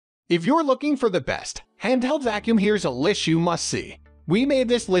If you're looking for the best handheld vacuum, here's a list you must see. We made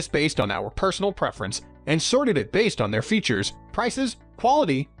this list based on our personal preference and sorted it based on their features, prices,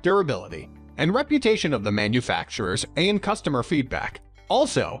 quality, durability, and reputation of the manufacturers and customer feedback.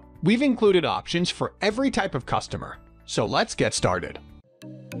 Also, we've included options for every type of customer. So let's get started.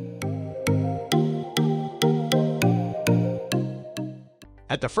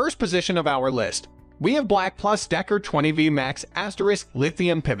 At the first position of our list, we have BLACK+DECKER 20V Max *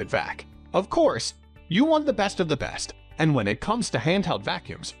 Lithium Pivot Vac. Of course, you want the best of the best, and when it comes to handheld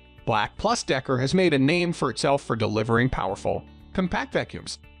vacuums, BLACK+DECKER has made a name for itself for delivering powerful, compact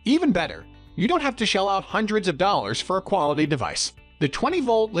vacuums. Even better, you don't have to shell out hundreds of dollars for a quality device. The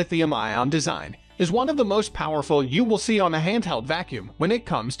 20-volt lithium-ion design is one of the most powerful you will see on a handheld vacuum when it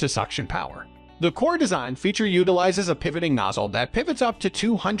comes to suction power. The core design feature utilizes a pivoting nozzle that pivots up to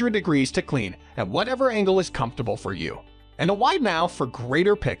 200 degrees to clean at whatever angle is comfortable for you, and a wide mouth for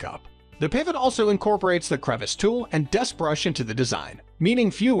greater pickup. The pivot also incorporates the crevice tool and dust brush into the design,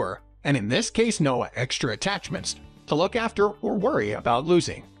 meaning fewer, and in this case no extra attachments, to look after or worry about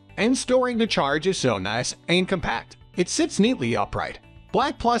losing. And storing the charge is so nice and compact, it sits neatly upright.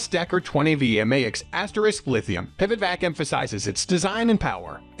 BLACK+DECKER 20V Max * Lithium Pivot Vac emphasizes its design and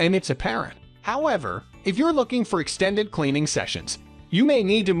power, and it's apparent. However, if you're looking for extended cleaning sessions, you may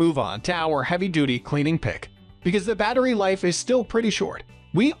need to move on to our heavy-duty cleaning pick, because the battery life is still pretty short.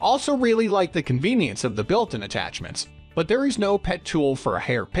 We also really like the convenience of the built-in attachments, but there is no pet tool for a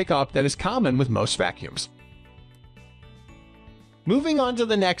hair pickup that is common with most vacuums. Moving on to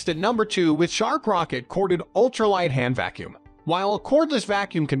the next at number 2 with Shark Rocket Corded Ultralight Hand Vacuum. While a cordless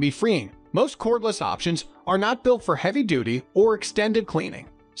vacuum can be freeing, most cordless options are not built for heavy-duty or extended cleaning.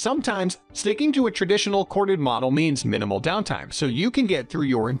 Sometimes, sticking to a traditional corded model means minimal downtime so you can get through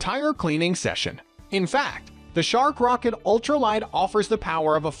your entire cleaning session. In fact, the Shark Rocket Ultralight offers the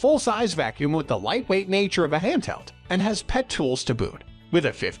power of a full-size vacuum with the lightweight nature of a handheld and has pet tools to boot. With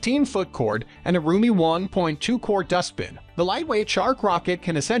a 15-foot cord and a roomy 1.2-quart dustbin, the lightweight Shark Rocket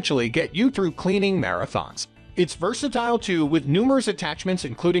can essentially get you through cleaning marathons. It's versatile too, with numerous attachments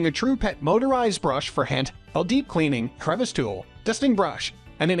including a true pet motorized brush for handheld deep cleaning, crevice tool, dusting brush,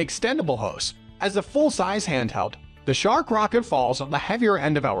 and an extendable hose. As a full-size handheld, the Shark Rocket falls on the heavier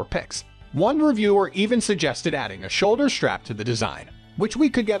end of our picks. One reviewer even suggested adding a shoulder strap to the design, which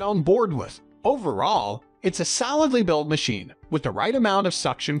we could get on board with. Overall, it's a solidly built machine with the right amount of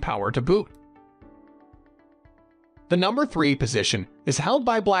suction power to boot. The number 3 position is held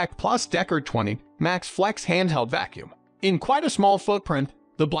by BLACK+DECKER 20 Max Flex Handheld Vacuum. In quite a small footprint,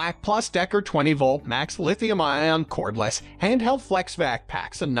 the BLACK+DECKER 20V Max Lithium-ion Cordless Handheld Flex Vac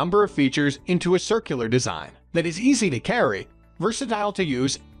packs a number of features into a circular design that is easy to carry, versatile to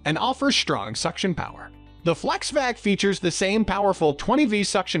use, and offers strong suction power. The Flex Vac features the same powerful 20V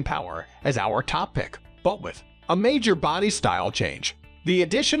suction power as our top pick, but with a major body style change. The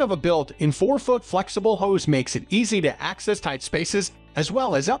addition of a built-in 4-foot flexible hose makes it easy to access tight spaces as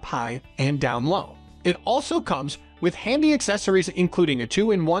well as up high and down low. It also comes with handy accessories including a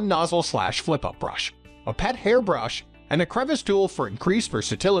 2-in-1 nozzle/flip-up brush, a pet hairbrush, and a crevice tool for increased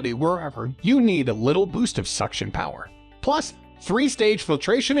versatility wherever you need a little boost of suction power. Plus, 3-stage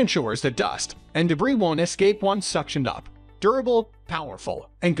filtration ensures that dust and debris won't escape once suctioned up. Durable, powerful,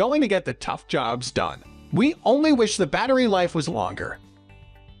 and going to get the tough jobs done. We only wish the battery life was longer.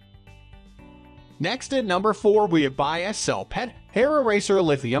 Next at number 4 we have Bissell Pet Hair Eraser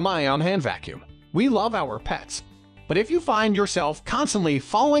Lithium-ion Hand Vacuum. We love our pets, but if you find yourself constantly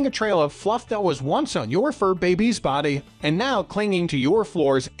following a trail of fluff that was once on your fur baby's body and now clinging to your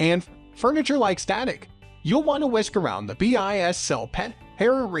floors and furniture like static, you'll want to whisk around the Bissell Pet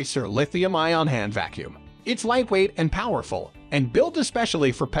Hair Eraser Lithium-ion Hand Vacuum. It's lightweight and powerful, and built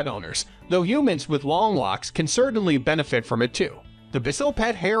especially for pet owners, though humans with long locks can certainly benefit from it too. The Bissell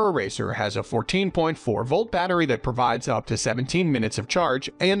Pet Hair Eraser has a 14.4-volt battery that provides up to 17 minutes of charge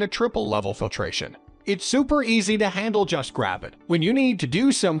and a triple-level filtration. It's super easy to handle, just grab it when you need to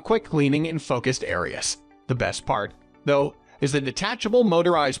do some quick cleaning in focused areas. The best part, though, is the detachable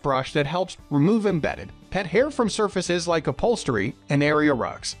motorized brush that helps remove embedded pet hair from surfaces like upholstery and area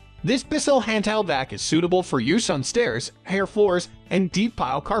rugs. This Bissell handheld vac is suitable for use on stairs, hair floors, and deep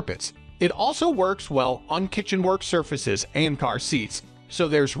pile carpets. It also works well on kitchenwork surfaces and car seats, so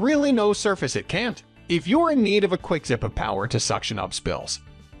there's really no surface it can't. If you're in need of a quick zip of power to suction up spills,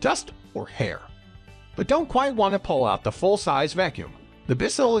 dust, or hair, but don't quite want to pull out the full-size vacuum, the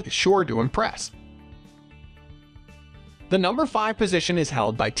Bissell is sure to impress. The number 5 position is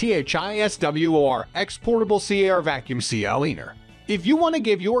held by THISWORX Portable CAR Vacuum Cleaner. If you want to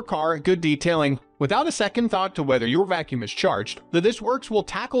give your car a good detailing Without a second thought to whether your vacuum is charged, the THISWORX will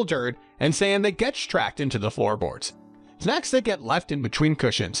tackle dirt and sand that gets tracked into the floorboards, snacks that get left in between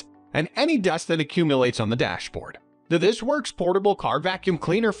cushions, and any dust that accumulates on the dashboard. The THISWORX portable car vacuum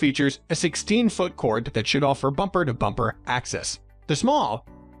cleaner features a 16-foot cord that should offer bumper-to-bumper access. The small,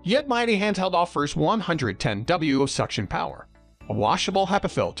 yet mighty handheld offers 110 W of suction power, a washable HEPA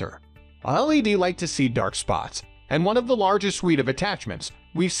filter, a LED light to see dark spots, and one of the largest suite of attachments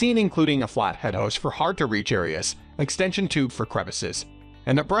we've seen, including a flat head hose for hard-to-reach areas, extension tube for crevices,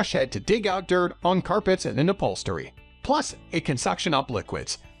 and a brush head to dig out dirt on carpets and in upholstery. Plus, it can suction up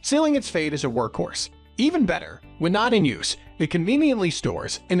liquids, sealing its fate as a workhorse. Even better, when not in use, it conveniently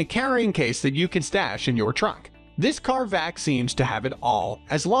stores in a carrying case that you can stash in your trunk. This car vac seems to have it all,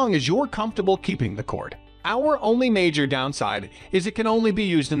 as long as you're comfortable keeping the cord. Our only major downside is it can only be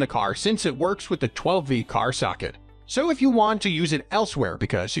used in the car since it works with the 12V car socket. So if you want to use it elsewhere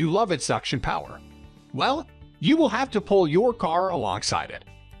because you love its suction power, well, you will have to pull your car alongside it.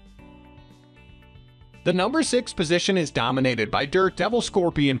 The number 6 position is dominated by Dirt Devil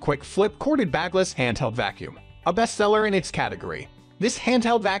Scorpion Quick Flip Corded Bagless Handheld Vacuum, a bestseller in its category. This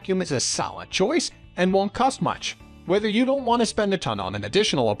handheld vacuum is a solid choice and won't cost much. Whether you don't want to spend a ton on an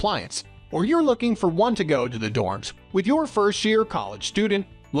additional appliance, or you're looking for one to go to the dorms with your first-year college student,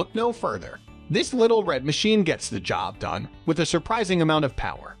 look no further. This little red machine gets the job done with a surprising amount of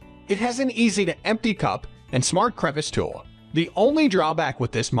power. It has an easy-to-empty cup and smart crevice tool. The only drawback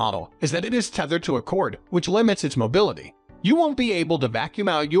with this model is that it is tethered to a cord, which limits its mobility. You won't be able to vacuum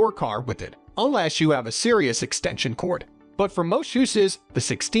out your car with it unless you have a serious extension cord. But for most uses, the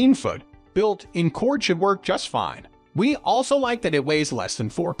 16-foot built-in cord should work just fine. We also like that it weighs less than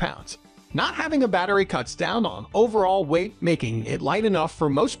 4 pounds. Not having a battery cuts down on overall weight, making it light enough for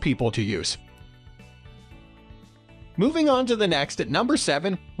most people to use. Moving on to the next at number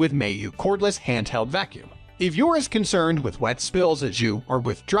 7 with Meiyou Cordless Handheld Vacuum. If you're as concerned with wet spills as you are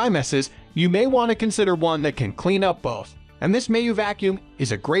with dry messes, you may want to consider one that can clean up both. And this Meiyou vacuum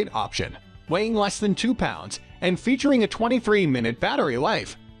is a great option. Weighing less than 2 pounds and featuring a 23-minute battery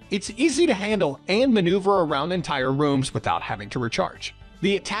life, it's easy to handle and maneuver around entire rooms without having to recharge.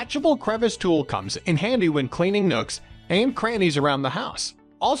 The attachable crevice tool comes in handy when cleaning nooks and crannies around the house.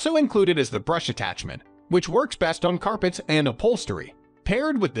 Also included is the brush attachment, which works best on carpets and upholstery.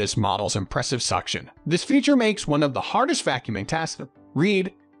 Paired with this model's impressive suction, this feature makes one of the hardest vacuuming tasks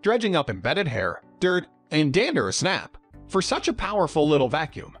dredging up embedded hair, dirt, and dander a snap. For such a powerful little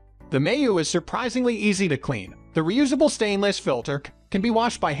vacuum, the Meiyou is surprisingly easy to clean. The reusable stainless filter can be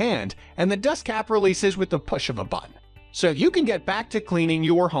washed by hand, and the dust cap releases with the push of a button, so you can get back to cleaning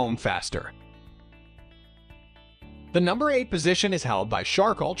your home faster. The number 8 position is held by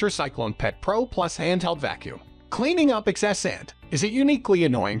Shark UltraCyclone Pet Pro Plus Handheld Vacuum. Cleaning up excess sand is a uniquely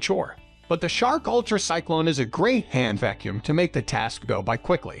annoying chore, but the Shark UltraCyclone is a great hand vacuum to make the task go by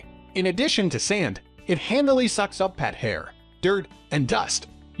quickly. In addition to sand, it handily sucks up pet hair, dirt, and dust,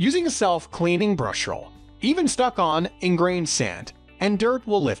 using a self-cleaning brush roll. Even stuck on ingrained sand and dirt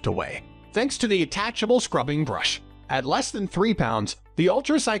will lift away, thanks to the attachable scrubbing brush. At less than 3 pounds, the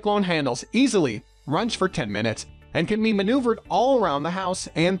UltraCyclone handles easily, runs for 10 minutes, and can be maneuvered all around the house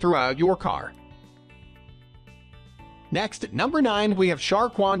and throughout your car. Next, at number 9, we have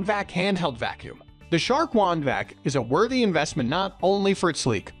Shark Wandvac Handheld Vacuum. The Shark Wandvac is a worthy investment not only for its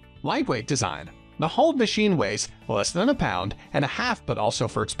sleek, lightweight design. The whole machine weighs less than 1.5 pounds, but also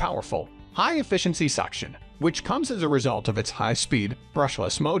for its powerful, high-efficiency suction, which comes as a result of its high-speed,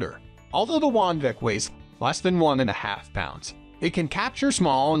 brushless motor. Although the Wandvac weighs less than 1.5 pounds, it can capture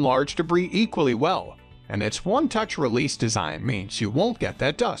small and large debris equally well, and its one-touch release design means you won't get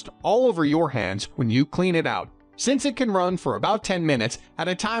that dust all over your hands when you clean it out. Since it can run for about 10 minutes at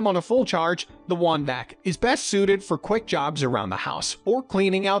a time on a full charge, the Wandvac is best suited for quick jobs around the house or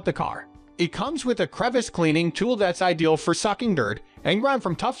cleaning out the car. It comes with a crevice cleaning tool that's ideal for sucking dirt and grime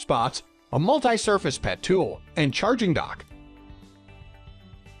from tough spots, a multi-surface pet tool, and charging dock.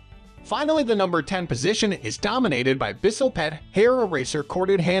 Finally, the number 10 position is dominated by Bissell Pet Hair Eraser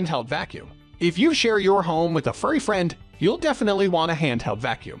Corded Handheld Vacuum. If you share your home with a furry friend, you'll definitely want a handheld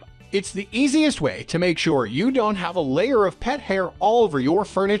vacuum. It's the easiest way to make sure you don't have a layer of pet hair all over your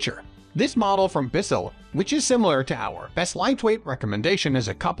furniture. This model from Bissell, which is similar to our best lightweight recommendation, has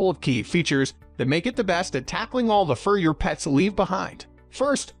a couple of key features that make it the best at tackling all the fur your pets leave behind.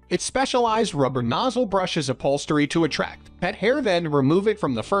 First, its specialized rubber nozzle brushes upholstery to attract pet hair, then remove it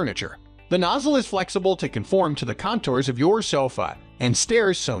from the furniture. The nozzle is flexible to conform to the contours of your sofa and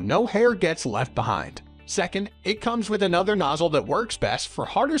stairs so no hair gets left behind. Second, it comes with another nozzle that works best for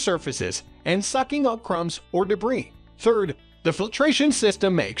harder surfaces and sucking up crumbs or debris. Third, The filtration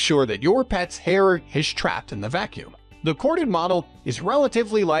system makes sure that your pet's hair is trapped in the vacuum. The corded model is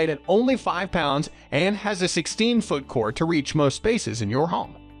relatively light at only 5 pounds and has a 16-foot cord to reach most spaces in your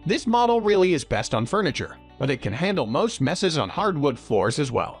home. This model really is best on furniture, but it can handle most messes on hardwood floors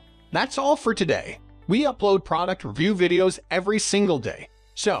as well. That's all for today. We upload product review videos every single day,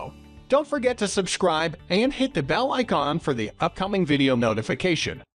 so don't forget to subscribe and hit the bell icon for the upcoming video notification.